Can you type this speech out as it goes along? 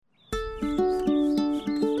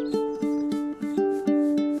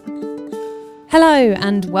Hello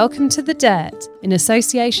and welcome to The Dirt, in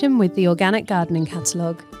association with the Organic Gardening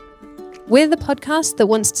Catalogue. We're the podcast that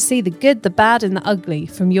wants to see the good, the bad and the ugly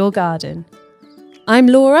from your garden. I'm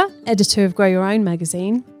Laura, editor of Grow Your Own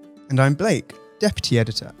magazine. And I'm Blake, deputy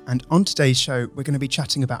editor. And on today's show, we're going to be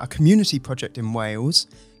chatting about a community project in Wales,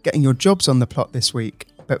 getting your jobs on the plot this week.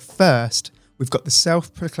 But first, we've got the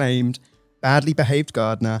self-proclaimed badly behaved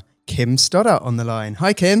gardener, Kim Stoddart, on the line.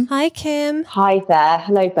 Hi, Kim. Hi, Kim. Hi there.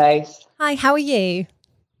 Hello, both. Hi, how are you?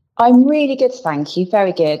 I'm really good, thank you.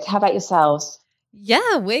 Very good. How about yourselves?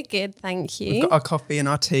 Yeah, we're good, thank you. We've got our coffee and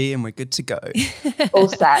our tea and we're good to go. All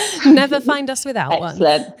set. Never find us without one.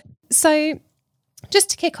 Excellent. So,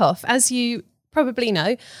 just to kick off, as you probably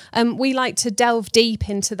know, we like to delve deep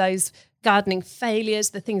into those gardening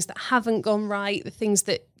failures, the things that haven't gone right, the things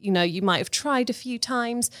that, you might have tried a few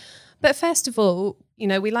times. But first of all,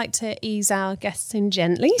 we like to ease our guests in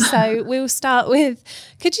gently. So we'll start with,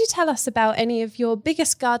 could you tell us about any of your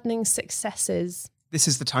biggest gardening successes? This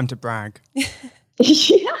is the time to brag.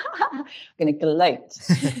 Yeah, I'm going to gloat.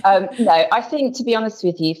 No, I think, to be honest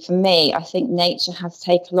with you, for me, I think nature has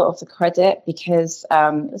taken a lot of the credit because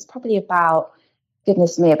it was probably about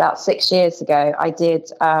 6 years ago, I did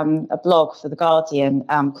a blog for The Guardian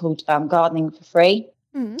called Gardening for Free.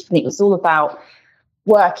 And it was all about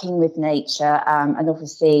working with nature and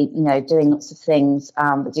obviously, doing lots of things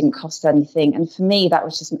that didn't cost anything. And for me, that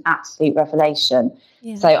was just an absolute revelation.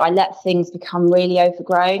 Yeah. So I let things become really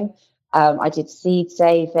overgrown. I did seed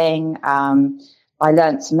saving. I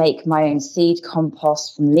learned to make my own seed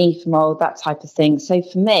compost from leaf mold, that type of thing. So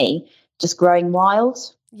for me, just growing wild.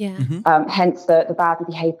 Yeah. Hence the badly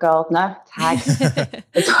behaved gardener tag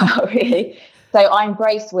as well, really. So I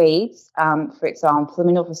embrace weeds, for example. I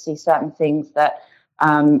mean, obviously certain things that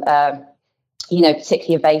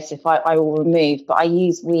particularly invasive, I will remove, but I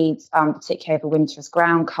use weeds, particularly over winter, as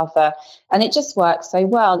ground cover, and it just works so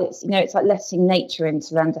well. It's, it's like letting nature in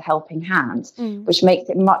to lend a helping hand, which makes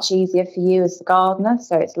it much easier for you as the gardener.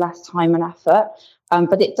 So it's less time and effort,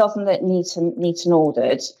 but it doesn't look neat and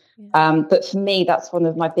ordered. Yeah. But for me, that's one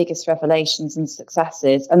of my biggest revelations and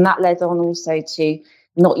successes, and that led on also to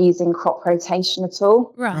not using crop rotation at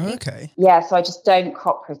all. Right. Oh, okay. Yeah, so I just don't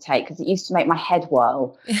crop rotate because it used to make my head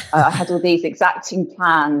whirl. I had all these exacting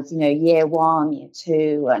plans, year 1, year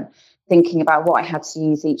 2, and thinking about what I had to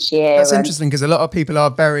use each year. That's interesting because a lot of people are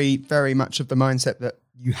very, very much of the mindset that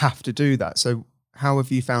you have to do that. So how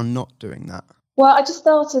have you found not doing that? Well, I just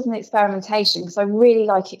started as an experimentation because I really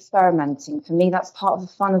like experimenting. For me, that's part of the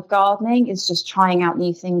fun of gardening, is just trying out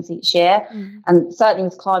new things each year. And certainly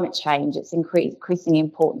with climate change, it's increasingly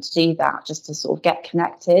important to do that, just to sort of get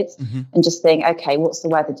connected and just think, okay, what's the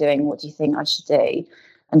weather doing? What do you think I should do?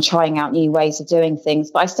 And trying out new ways of doing things.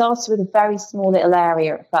 But I started with a very small little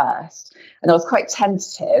area at first, and I was quite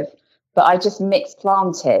tentative. But I just mixed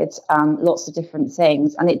planted lots of different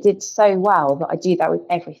things, and it did so well that I do that with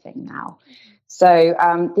everything now. So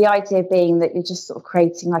the idea being that you're just sort of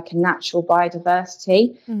creating like a natural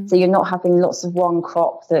biodiversity. So you're not having lots of one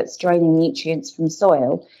crop that's draining nutrients from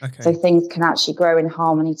soil. Okay. So things can actually grow in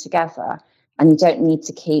harmony together, and you don't need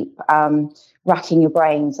to keep racking your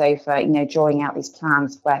brains over, drawing out these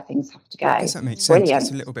plans of where things have to go. I guess that makes sense. It's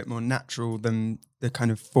a little bit more natural than the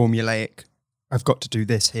kind of formulaic, I've got to do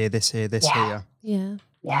this here, here. Yeah.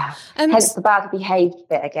 Yeah, hence the badly behaved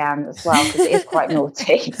bit again as well, because it is quite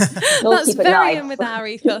naughty. That's very nice. In with our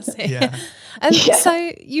ethos here.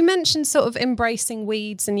 So you mentioned sort of embracing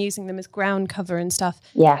weeds and using them as ground cover and stuff.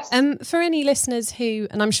 Yes. For any listeners who,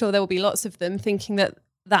 and I'm sure there will be lots of them, thinking that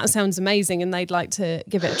sounds amazing and they'd like to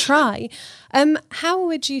give it a try, how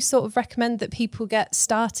would you sort of recommend that people get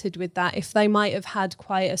started with that if they might have had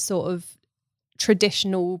quite a sort of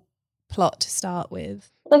traditional plot to start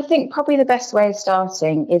with? I think probably the best way of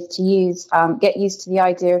starting is to get used to the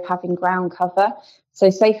idea of having ground cover. So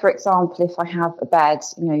say, for example, if I have a bed,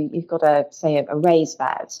 you've got a raised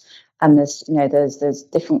bed, and there's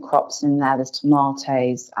different crops in there. There's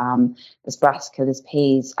tomatoes, there's brassica, there's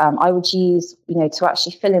peas. I would use, to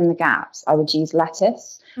actually fill in the gaps, I would use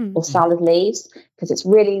lettuce or salad leaves, because it's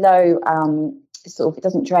really low, it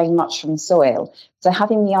doesn't drain much from the soil. So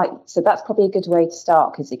so that's probably a good way to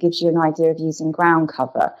start, because it gives you an idea of using ground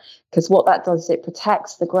cover. Because what that does is it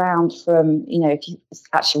protects the ground from, it's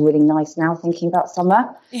actually really nice now thinking about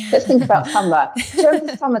summer. Let's think about summer. During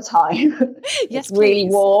the summertime, yes, it's really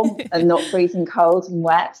warm and not freezing cold and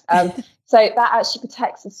wet. So that actually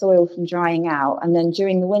protects the soil from drying out. And then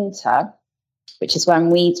during the winter, which is when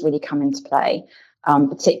weeds really come into play,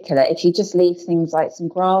 particular, if you just leave things like some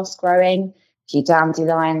grass growing, few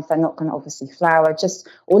dandelions, they're not going to obviously flower,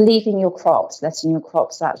 or leaving your crops, letting your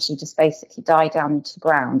crops actually just basically die down into the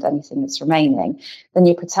ground, anything that's remaining, then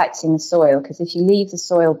you're protecting the soil. Because if you leave the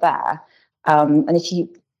soil bare, and if you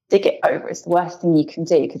dig it over, it's the worst thing you can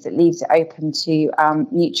do, because it leaves it open to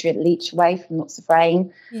nutrient leach away from lots of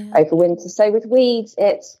rain over winter. So with weeds,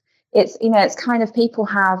 it's it's kind of, people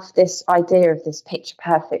have this idea of this picture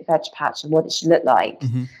perfect veg patch and what it should look like.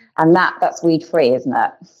 And that's weed free, isn't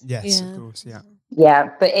it? Yes, of course, yeah.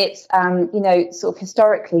 Yeah, but it's, sort of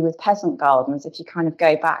historically with peasant gardens, if you kind of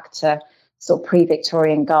go back to sort of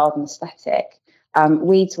pre-Victorian garden aesthetic,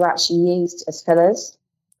 weeds were actually used as fillers.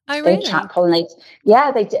 Oh, really? They trap pollinate.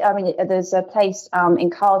 Yeah, they did. I mean, there's a place in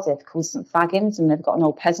Cardiff called St Fagans, and they've got an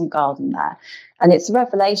old peasant garden there. And it's a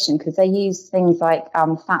revelation, because they use things like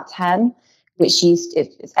fat hen, which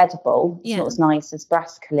it's edible. It's not as nice as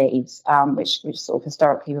brassica leaves, which sort of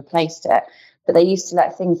historically replaced it. But they used to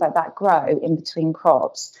let things like that grow in between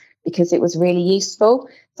crops because it was really useful.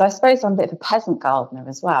 So I suppose I'm a bit of a peasant gardener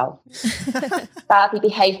as well. Badly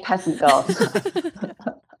behaved peasant gardener.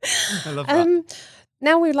 I love that.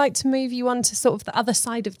 Now we'd like to move you on to sort of the other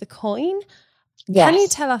side of the coin. Yes. Can you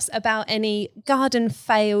tell us about any garden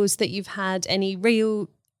fails that you've had, any real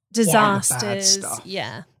disasters?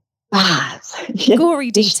 Bad. Gory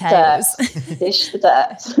details. Dish the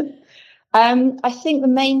dirt. I think the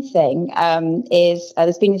main thing is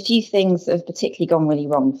there's been a few things that have particularly gone really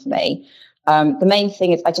wrong for me. The main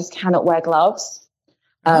thing is I just cannot wear gloves.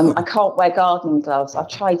 I can't wear gardening gloves. I've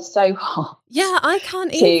tried so hard. Yeah, I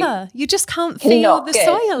can't either. You just can't feel the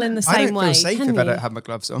soil in the same way. I don't feel safe if I don't have my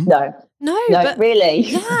gloves on. No, but really.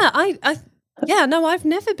 Yeah, I've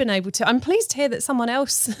never been able to. I'm pleased to hear that someone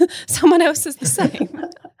else is the same.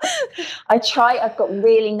 I try. I've got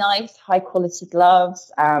really nice, high quality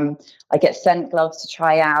gloves. I get sent gloves to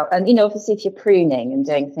try out, and obviously, if you're pruning and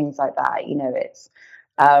doing things like that, it's,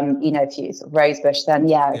 if you sort of rosebush, then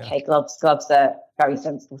gloves are a very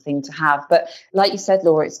sensible thing to have. But like you said,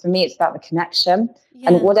 Laura, for me, it's about the connection,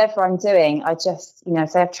 and whatever I'm doing, I just,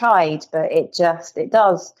 so I've tried, but it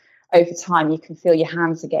does. Over time, you can feel your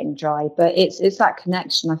hands are getting dry, but it's that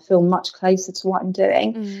connection. I feel much closer to what I'm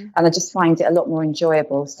doing, and I just find it a lot more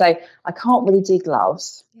enjoyable. So I can't really do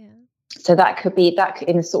gloves. Yeah. So that could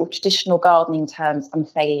in a sort of traditional gardening terms, I'm a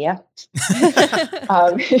failure.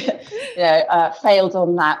 Failed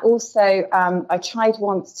on that. Also, I tried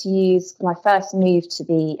once to use my first move to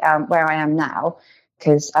be where I am now,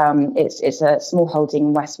 because it's a small holding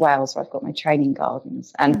in West Wales where I've got my training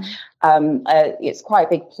gardens, and it's quite a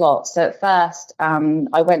big plot. So at first,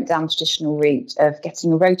 I went down the traditional route of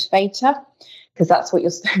getting a rotavator, because that's what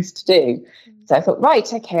you're supposed to do. So I thought,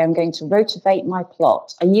 right, okay, I'm going to rotivate my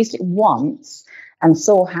plot. I used it once and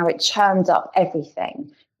saw how it churned up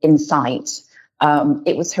everything in sight.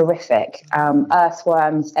 It was horrific,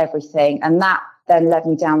 earthworms, everything, and that then led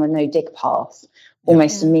me down the no-dig path.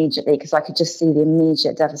 Almost immediately, because I could just see the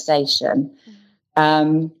immediate devastation.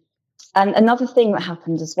 And another thing that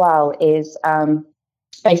happened as well is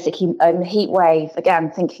basically the heat wave,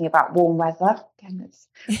 again, thinking about warm weather. Again, let's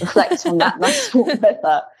reflect on that nice warm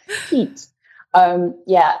weather. Heat. So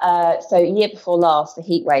year before last, the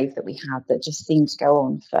heat wave that we had that just seemed to go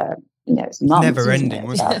on for, it's months. Never ending,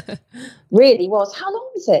 wasn't it? Really was. How long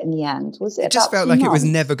was it in the end? Was it? It just felt like it was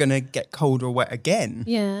never going to get cold or wet again.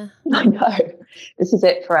 Yeah. I know. This is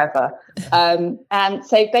it forever. And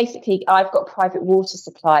so basically I've got a private water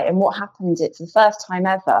supply, and what happened, it's the first time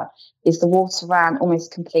ever, is the water ran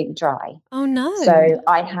almost completely dry. Oh no. So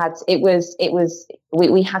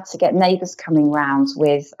we had to get neighbours coming round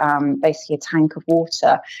with basically a tank of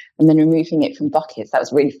water and then removing it from buckets. That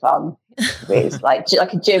was really fun. It was like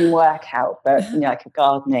a gym workout, but like a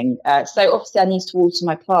gardening. So obviously I need to water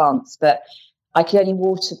my plants, but I could only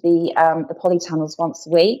water the polytunnels once a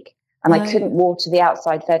week. And I couldn't water the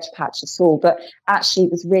outside veg patch at all. But actually,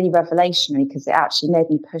 it was really revelationary, because it actually made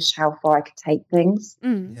me push how far I could take things.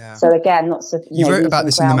 Yeah. So again, lots of you wrote about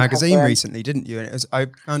this in the magazine recently, didn't you? And I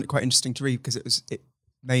found it quite interesting to read, because it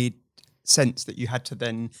made sense that you had to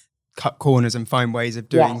then cut corners and find ways of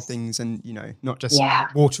doing things, and not just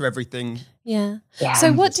water everything. Yeah.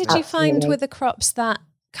 So what did you find were the crops that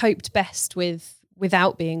coped best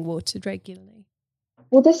without being watered regularly?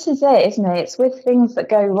 Well, this is it, isn't it? It's with things that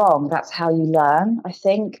go wrong, that's how you learn, I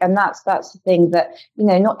think. And that's the thing that,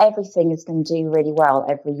 not everything is going to do really well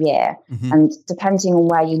every year. Mm-hmm. And depending on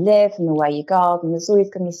where you live and the way you garden, there's always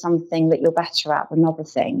going to be something that you're better at than other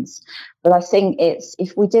things. But I think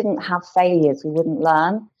if we didn't have failures, we wouldn't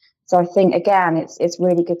learn. So I think, again, it's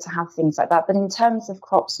really good to have things like that. But in terms of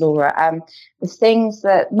crops, Laura, most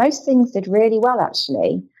things did really well,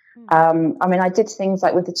 actually. I mean, I did things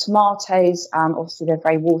like with the tomatoes, obviously they're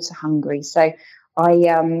very water hungry. So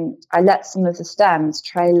I let some of the stems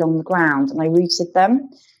trail along the ground and I rooted them.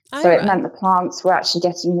 So it meant the plants were actually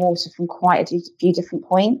getting water from quite a few different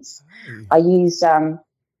points. I used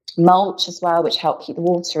mulch as well, which helped keep the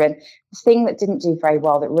water in. The thing that didn't do very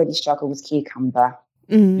well, that really struggled, was cucumber.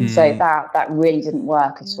 So that really didn't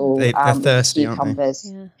work at all. They're thirsty, cucumbers.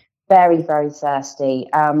 Aren't they? Yeah. Very, very thirsty.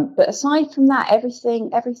 But aside from that,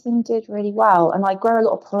 everything did really well. And I grow a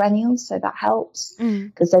lot of perennials, so that helps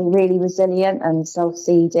because they're really resilient and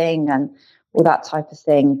self-seeding and all that type of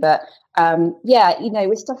thing. But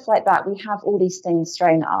with stuff like that, we have all these things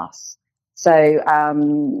thrown at us. So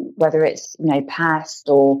whether it's, pest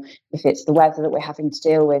or if it's the weather that we're having to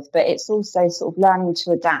deal with, but it's also sort of learning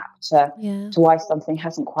to adapt to why something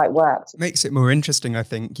hasn't quite worked. Makes it more interesting, I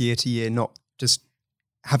think, year to year, not just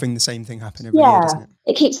having the same thing happen every year, doesn't it?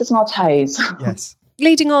 It keeps us on our toes. Yes.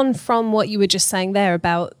 Leading on from what you were just saying there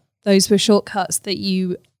about those were shortcuts that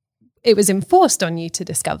it was enforced on you to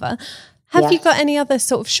discover. Have you got any other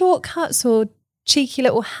sort of shortcuts or cheeky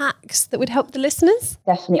little hacks that would help the listeners?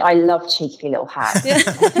 Definitely. I love cheeky little hacks. I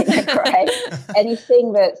think they're great.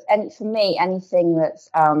 Anything that's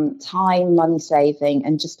time, money saving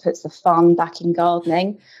and just puts the fun back in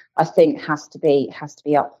gardening, I think has to be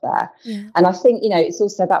up there. Yeah. And I think, it's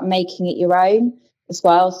also about making it your own as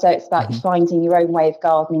well. So it's about finding your own way of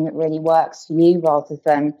gardening that really works for you rather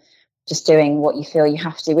than just doing what you feel you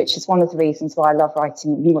have to, which is one of the reasons why I love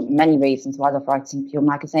writing, many reasons why I love writing for your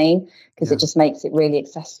magazine, because it just makes it really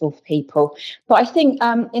accessible for people. But I think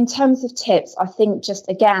in terms of tips, I think just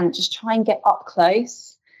try and get up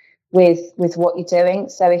close with what you're doing.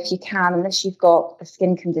 So if you can, unless you've got a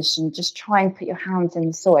skin condition, just try and put your hands in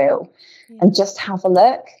the soil and just have a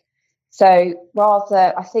look. So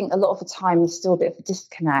I think a lot of the time there's still a bit of a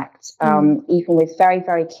disconnect, even with very,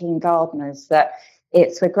 very keen gardeners, that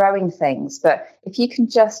we're growing things. But if you can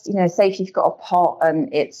just, say if you've got a pot and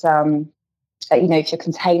it's, if you're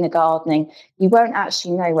container gardening, you won't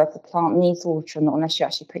actually know whether the plant needs water or not unless you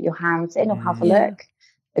actually put your hands in or have a look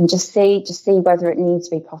and just see whether it needs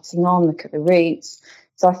repotting on, look at the roots.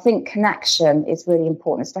 So I think connection is really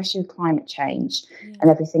important, especially with climate change and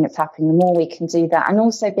everything that's happening. The more we can do that, and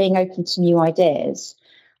also being open to new ideas.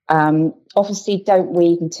 Obviously, don't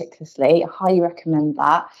weed meticulously. I highly recommend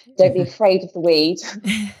that. Don't be afraid of the weed.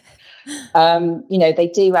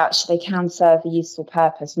 They can serve a useful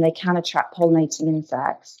purpose and they can attract pollinating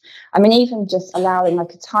insects. I mean, even just allowing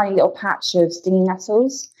like a tiny little patch of stinging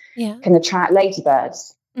nettles can attract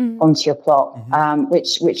ladybirds onto your plot,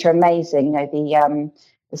 which are amazing.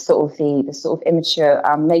 The sort of immature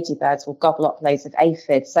ladybirds will gobble up loads of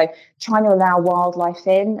aphids. So trying to allow wildlife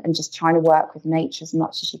in and just trying to work with nature as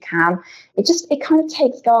much as you can, it kind of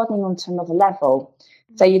takes gardening onto another level.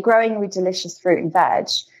 So you're growing with delicious fruit and veg,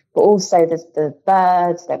 but also there's the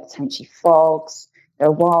birds, there are potentially frogs, there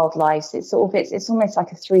are wildlife. It's almost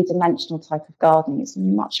like a three-dimensional type of gardening. It's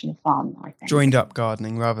much more fun, I think. Joined up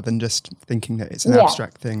gardening rather than just thinking that it's an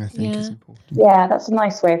abstract thing, I think is important. Yeah, that's a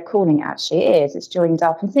nice way of calling it, actually. It is. It's joined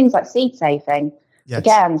up. And things like seed saving,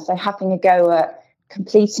 again, so having a go at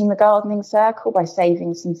completing the gardening circle by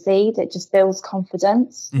saving some seed, it just builds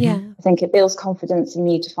confidence. Yeah. I think it builds confidence in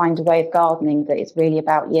you to find a way of gardening that is really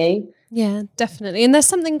about you. Yeah, definitely. And there's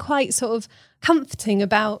something quite sort of comforting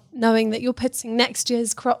about knowing that you're putting next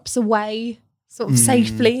year's crops away sort of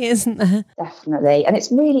safely, isn't there? Definitely. And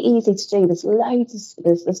it's really easy to do.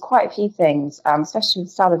 There's quite a few things, especially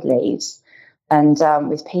with salad leaves and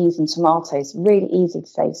with peas and tomatoes, really easy to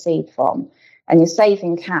save seed from. And you're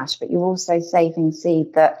saving cash, but you're also saving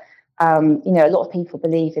seed that, a lot of people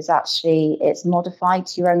believe it's modified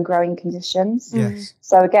to your own growing conditions. Yes.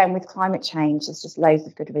 So again, with climate change, there's just loads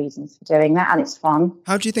of good reasons for doing that, and it's fun.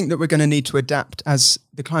 How do you think that we're going to need to adapt as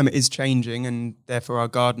the climate is changing and therefore our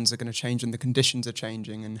gardens are going to change and the conditions are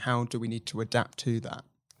changing, and how do we need to adapt to that?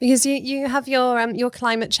 Because you have your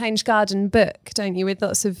climate change garden book, don't you, with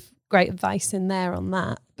lots of great advice in there on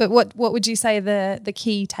that. But what would you say the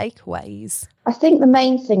key takeaways? I think the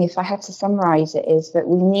main thing, if I had to summarise it, is that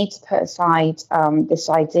we need to put aside this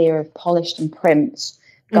idea of polished and primped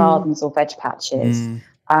gardens or veg patches.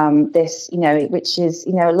 Which is,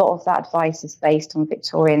 a lot of that advice is based on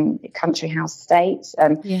Victorian country house estates.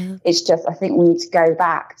 And it's just, I think we need to go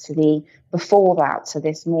back to before that, to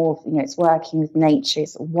this more, it's working with nature,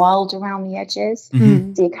 it's wild around the edges.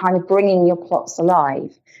 So you're kind of bringing your plots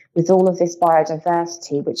alive with all of this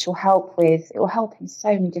biodiversity, which will help in so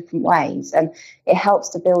many different ways. And it helps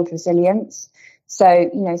to build resilience.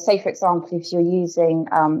 So, say, for example, if you're using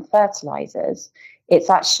fertilizers, it's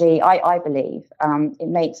actually, I believe, it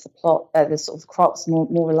makes the plot, the sort of crops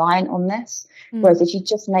more reliant on this. Whereas if you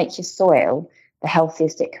just make your soil the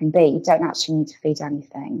healthiest it can be, you don't actually need to feed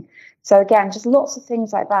anything. So again, just lots of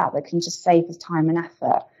things like that can just save us time and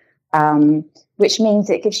effort, which means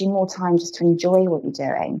it gives you more time just to enjoy what you're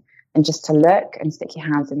doing and just to look and stick your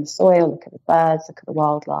hands in the soil, look at the birds, look at the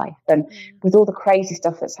wildlife. And with all the crazy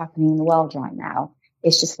stuff that's happening in the world right now,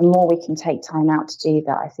 it's just the more we can take time out to do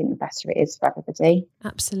that, I think the better it is for everybody.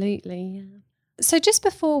 Absolutely, yeah. So just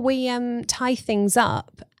before we tie things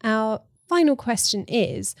up, our final question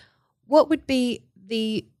is, what would be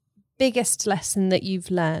the biggest lesson that you've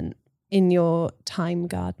learned in your time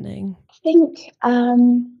gardening? I think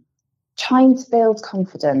trying to build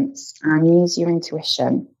confidence and use your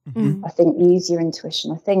intuition. I think use your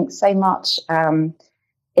intuition. I think so much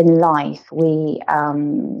in life we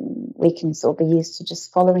can sort of be used to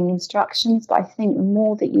just following instructions, but I think the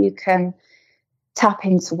more that you can tap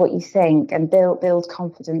into what you think and build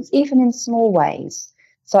confidence, even in small ways,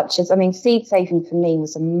 such as, seed saving for me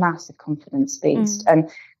was a massive confidence boost. And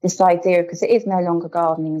this idea, because it is no longer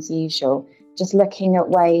gardening as usual, just looking at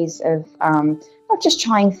ways of just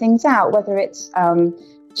trying things out, whether it's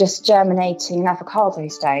just germinating an avocado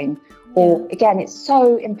stone, or again, it's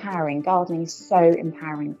so empowering. Gardening is so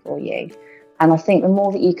empowering for you. And I think the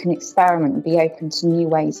more that you can experiment and be open to new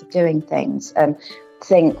ways of doing things and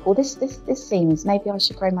think, well, this seems, maybe I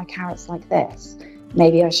should grow my carrots like this.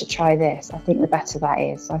 Maybe I should try this. I think the better that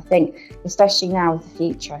is. So I think, especially now with the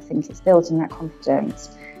future, I think it's building that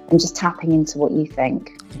confidence and just tapping into what you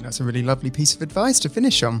think. I think that's a really lovely piece of advice to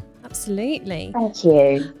finish on. Absolutely. Thank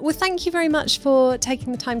you. Well, thank you very much for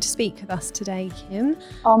taking the time to speak with us today, Kim.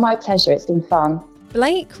 Oh, my pleasure. It's been fun.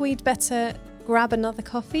 Blake, we'd better grab another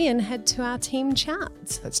coffee and head to our team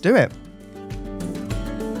chat. Let's do it.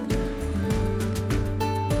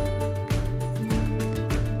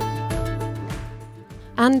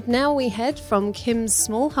 And now we head from Kim's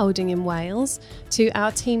small holding in Wales to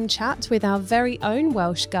our team chat with our very own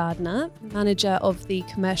Welsh gardener, manager of the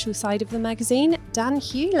commercial side of the magazine, Dan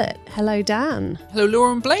Hewlett. Hello, Dan. Hello,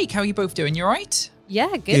 Laura and Blake. How are you both doing? You all right?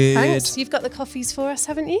 Yeah, good, thanks. You've got the coffees for us,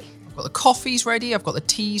 haven't you? I've got the coffees ready, I've got the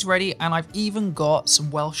teas ready, and I've even got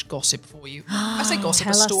some Welsh gossip for you. I say gossip,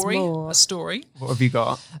 Tell us a story. What have you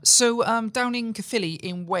got? So down in Caerphilly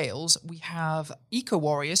in Wales, we have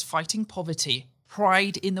eco-warriors fighting poverty.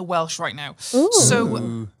 Pride in the Welsh right now. Ooh.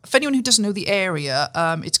 So for anyone who doesn't know the area,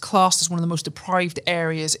 it's classed as one of the most deprived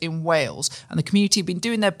areas in Wales, and the community have been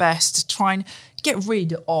doing their best to try and get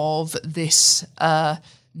rid of this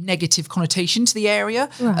negative connotation to the area.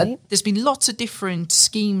 Right. There's been lots of different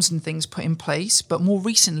schemes and things put in place, but more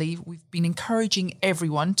recently we've been encouraging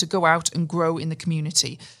everyone to go out and grow in the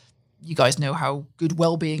community. You guys know how good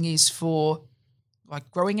well-being is for like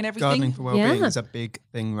growing and everything. Gardening for well-being is a big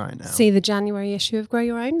thing right now. See the January issue of Grow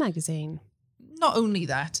Your Own magazine. Not only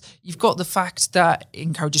that, you've got the fact that it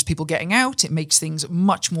encourages people getting out, it makes things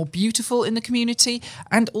much more beautiful in the community,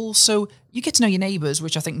 and also you get to know your neighbours,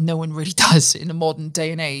 which I think no one really does in a modern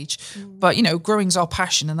day and age. But, you know, growing's our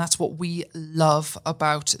passion, and that's what we love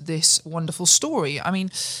about this wonderful story. I mean,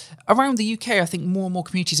 around the UK, I think more and more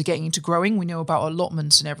communities are getting into growing. We know about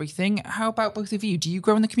allotments and everything. How about both of you? Do you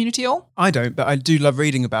grow in the community at all? I don't, but I do love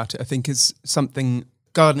reading about it. I think it's something...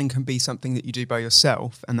 Gardening can be something that you do by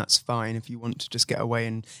yourself, and that's fine if you want to just get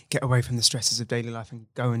away from the stresses of daily life and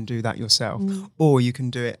go and do that yourself. Or you can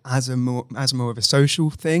do it as more of a social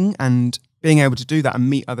thing, and being able to do that and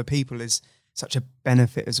meet other people is such a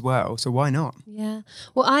benefit as well. So why not? Yeah.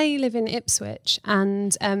 Well, I live in Ipswich,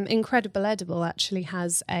 and Incredible Edible actually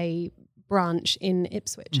has a branch in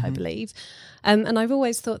Ipswich, I believe. And I've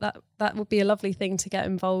always thought that would be a lovely thing to get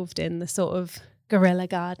involved in, the sort of guerrilla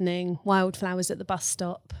gardening, wildflowers at the bus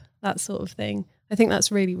stop, that sort of thing. I think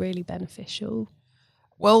that's really, really beneficial.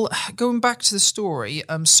 Well, going back to the story,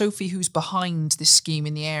 Sophie, who's behind this scheme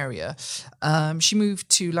in the area, she moved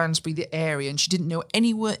to Lansbury, the area, and she didn't know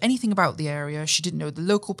anything about the area. She didn't know the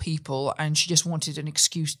local people, and she just wanted an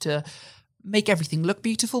excuse to make everything look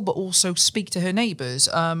beautiful, but also speak to her neighbours.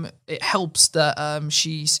 It helps that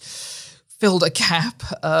she's filled a gap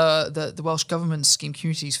the Welsh Government scheme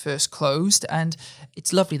Communities First closed, and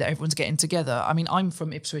it's lovely that everyone's getting together. I mean, I'm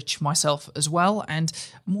from Ipswich myself as well, and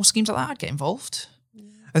more schemes like that, I'd get involved.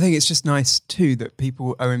 I think it's just nice too that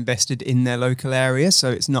people are invested in their local area, so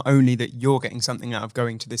it's not only that you're getting something out of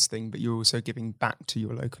going to this thing, but you're also giving back to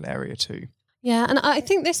your local area too. Yeah, and I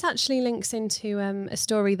think this actually links into a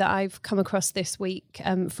story that I've come across this week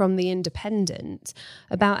from The Independent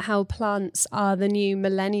about how plants are the new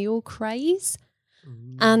millennial craze.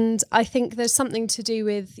 And I think there's something to do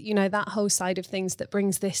with, that whole side of things that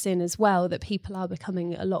brings this in as well, that people are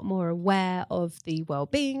becoming a lot more aware of the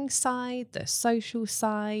well-being side, the social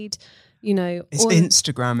side, It's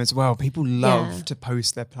Instagram as well. People love to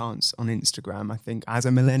post their plants on Instagram. I think as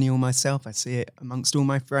a millennial myself, I see it amongst all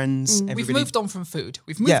my friends. We've moved on from food.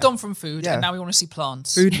 And now we want to see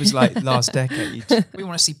plants. Food was like last decade. We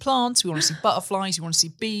want to see plants. We want to see butterflies. We want to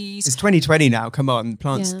see bees. It's 2020 now. Come on.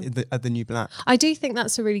 Plants are the new black. I do think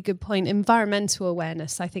that's a really good point. Environmental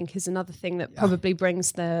awareness, I think, is another thing that probably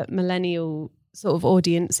brings the millennial sort of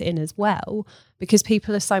audience in as well, because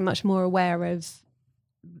people are so much more aware of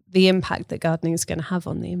the impact that gardening is going to have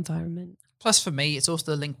on the environment. Plus, for me, it's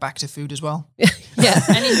also the link back to food as well.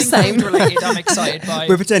 Anything food related, I'm excited by.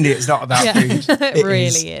 We're pretending it's not about food. It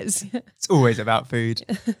really is. It's always about food.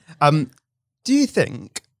 Do you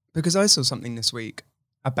think, because I saw something this week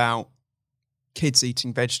about kids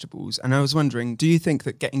eating vegetables, and I was wondering, do you think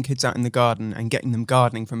that getting kids out in the garden and getting them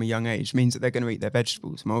gardening from a young age means that they're going to eat their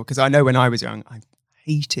vegetables more? Because I know when I was young, I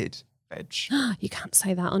hated veg. You can't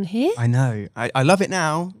say that on here. I know. I love it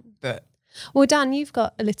now, but... Well, Dan, you've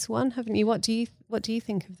got a little one, haven't you? What do you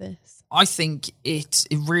think of this? I think it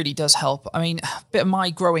really does help. I mean, a bit of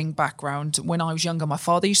my growing background, when I was younger, my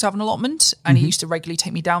father used to have an allotment, and he used to regularly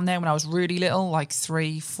take me down there when I was really little, like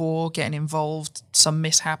 3, 4, getting involved, some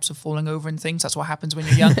mishaps of falling over and things. That's what happens when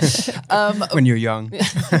you're young. When you're young.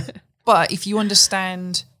 But if you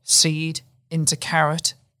understand seed into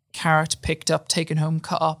carrot picked up, taken home,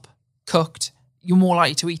 cut up, cooked, you're more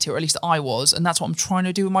likely to eat it, or at least I was, and that's what I'm trying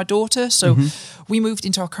to do with my daughter. So we moved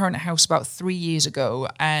into our current house about 3 years ago,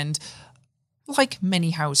 and like many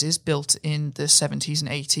houses built in the 70s and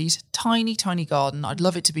 80s, tiny garden. I'd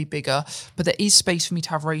love it to be bigger, but there is space for me to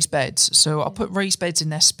have raised beds. So I'll put raised beds in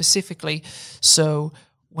there specifically, so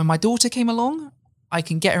when my daughter came along, I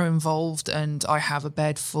can get her involved, and I have a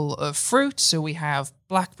bed full of fruit. So we have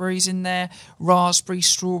blackberries in there, raspberries,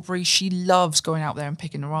 strawberries. She loves going out there and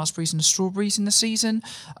picking the raspberries and the strawberries in the season.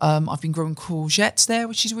 I've been growing courgettes there,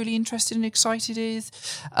 which she's really interested and excited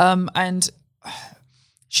with. And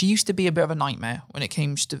she used to be a bit of a nightmare when it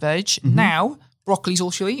came to veg. Now, broccoli's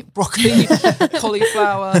all she'll eat. Broccoli,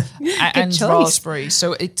 cauliflower, and raspberries.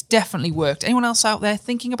 So it definitely worked. Anyone else out there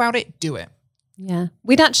thinking about it? Do it. Yeah,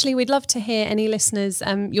 we'd love to hear any listeners,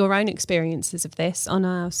 your own experiences of this on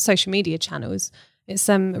our social media channels. It's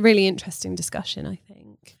a really interesting discussion, I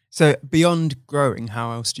think. So beyond growing,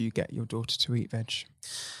 how else do you get your daughter to eat veg?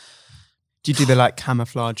 Do you do the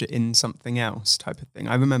camouflage it in something else type of thing?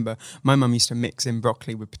 I remember my mum used to mix in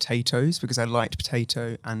broccoli with potatoes because I liked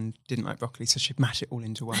potato and didn't like broccoli, so she'd mash it all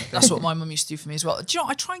into one thing. That's what my mum used to do for me as well. Do you know,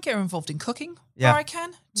 I try and get her involved in cooking where I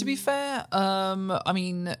can, to be fair.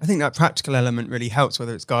 I think that practical element really helps,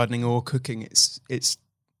 whether it's gardening or cooking. It's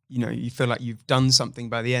you feel like you've done something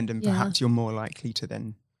by the end, and perhaps you're more likely to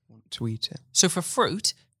then want to eat it. So for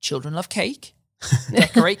fruit, children love cake.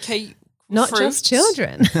 Decorate cake. Not fruits. Just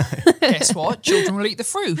children. Guess what? Children will eat the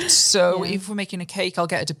fruit. So if we're making a cake, I'll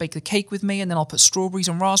get her to bake the cake with me, and then I'll put strawberries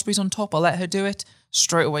and raspberries on top. I'll let her do it.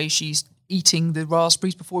 Straight away, she's eating the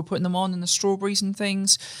raspberries before we're putting them on, and the strawberries and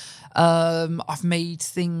things. I've made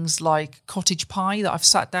things like cottage pie that I've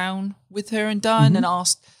sat down with her and done and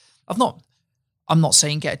asked. I'm not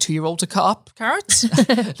saying get a 2-year-old to cut up carrots.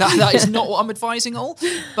 that is not what I'm advising all.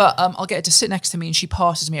 But I'll get her to sit next to me, and she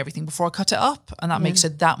passes me everything before I cut it up. And that makes her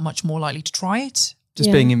that much more likely to try it.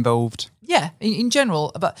 Just being involved. Yeah, in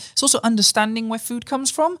general. But it's also understanding where food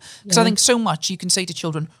comes from. Because I think so much you can say to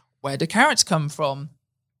children, where do carrots come from?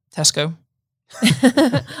 Tesco.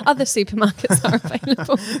 Other supermarkets are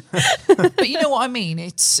available. But you know what I mean?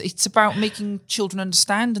 It's about making children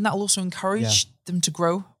understand, and that will also encourage them to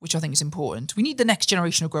grow, which I think is important. We need the next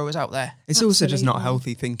generation of growers out there. It's also just not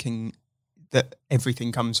healthy thinking that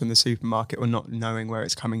everything comes from the supermarket or not knowing where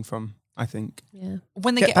it's coming from, I think. Yeah.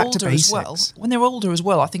 When they get older as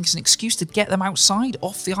well, I think it's an excuse to get them outside,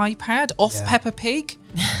 off the iPad, off Peppa Pig,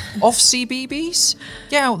 off CBeebies.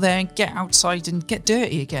 Get out there and get outside and get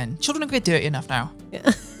dirty again. Children don't get dirty enough now.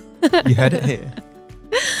 Yeah. You heard it here.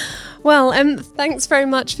 Well, thanks very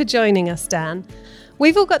much for joining us, Dan.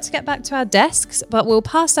 We've all got to get back to our desks, but we'll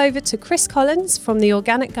pass over to Chris Collins from the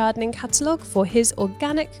Organic Gardening Catalogue for his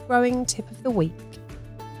organic growing tip of the week.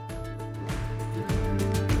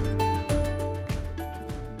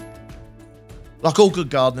 Like all good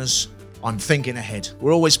gardeners, I'm thinking ahead.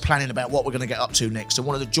 We're always planning about what we're going to get up to next, and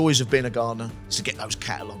one of the joys of being a gardener is to get those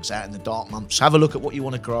catalogues out in the dark months. Have a look at what you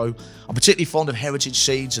want to grow. I'm particularly fond of heritage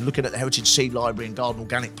seeds and looking at the heritage seed library and garden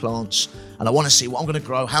organic plants, and I want to see what I'm going to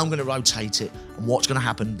grow, how I'm going to rotate it, and what's going to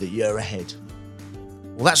happen the year ahead.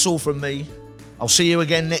 Well, that's all from me. I'll see you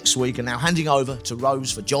again next week, and now handing over to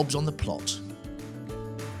Rose for Jobs on the Plot.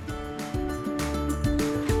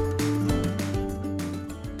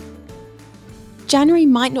 January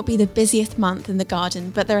might not be the busiest month in the garden,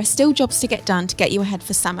 but there are still jobs to get done to get you ahead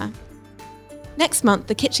for summer. Next month,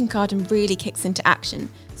 the kitchen garden really kicks into action,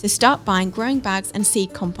 so start buying growing bags and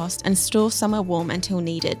seed compost and store somewhere warm until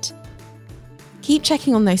needed. Keep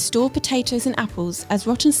checking on those store potatoes and apples, as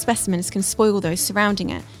rotten specimens can spoil those surrounding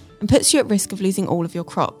it and puts you at risk of losing all of your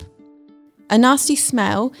crop. A nasty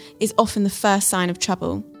smell is often the first sign of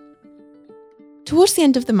trouble. Towards the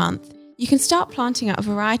end of the month, you can start planting out a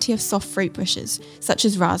variety of soft fruit bushes, such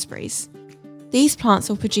as raspberries. These plants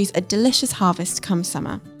will produce a delicious harvest come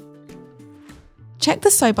summer. Check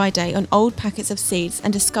the sow-by date on old packets of seeds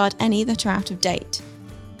and discard any that are out of date.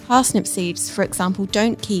 Parsnip seeds, for example,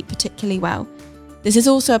 don't keep particularly well. This is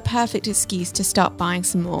also a perfect excuse to start buying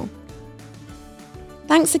some more.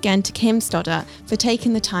 Thanks again to Kim Stoddart for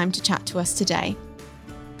taking the time to chat to us today.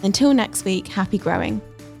 Until next week, happy growing.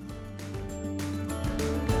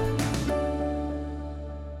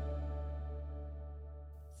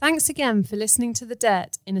 Thanks again for listening to The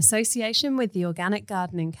Dirt in association with the Organic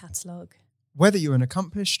Gardening Catalogue. Whether you're an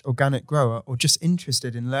accomplished organic grower or just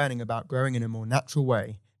interested in learning about growing in a more natural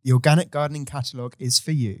way, the Organic Gardening Catalogue is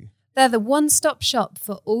for you. They're the one-stop shop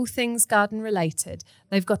for all things garden related.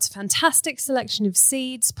 They've got a fantastic selection of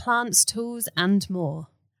seeds, plants, tools and more.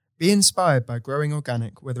 Be inspired by growing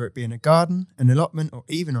organic, whether it be in a garden, an allotment or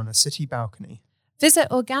even on a city balcony. Visit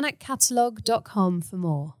organiccatalogue.com for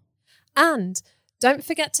more. And don't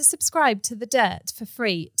forget to subscribe to The Dirt for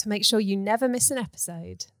free to make sure you never miss an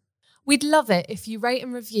episode. We'd love it if you rate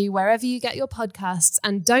and review wherever you get your podcasts,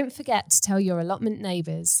 and don't forget to tell your allotment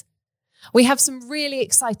neighbours. We have some really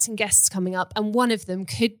exciting guests coming up, and one of them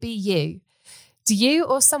could be you. Do you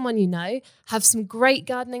or someone you know have some great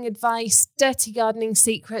gardening advice, dirty gardening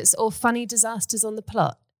secrets, or funny disasters on the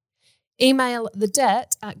plot? Email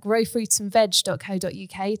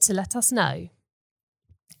thedirt@growfruitsandveg.co.uk to let us know.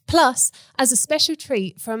 Plus, as a special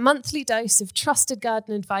treat for a monthly dose of trusted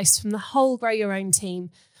garden advice from the whole Grow Your Own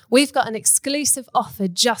team, we've got an exclusive offer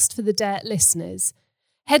just for the Dirt listeners.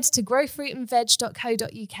 Head to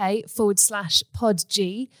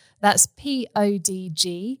growfruitandveg.co.uk/podg, that's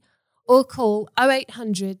PODG, or call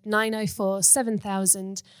 0800 904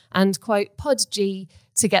 7000 and quote PODG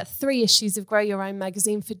to get 3 issues of Grow Your Own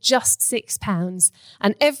magazine for just £6,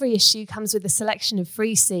 and every issue comes with a selection of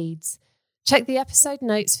free seeds. Check the episode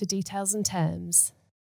notes for details and terms.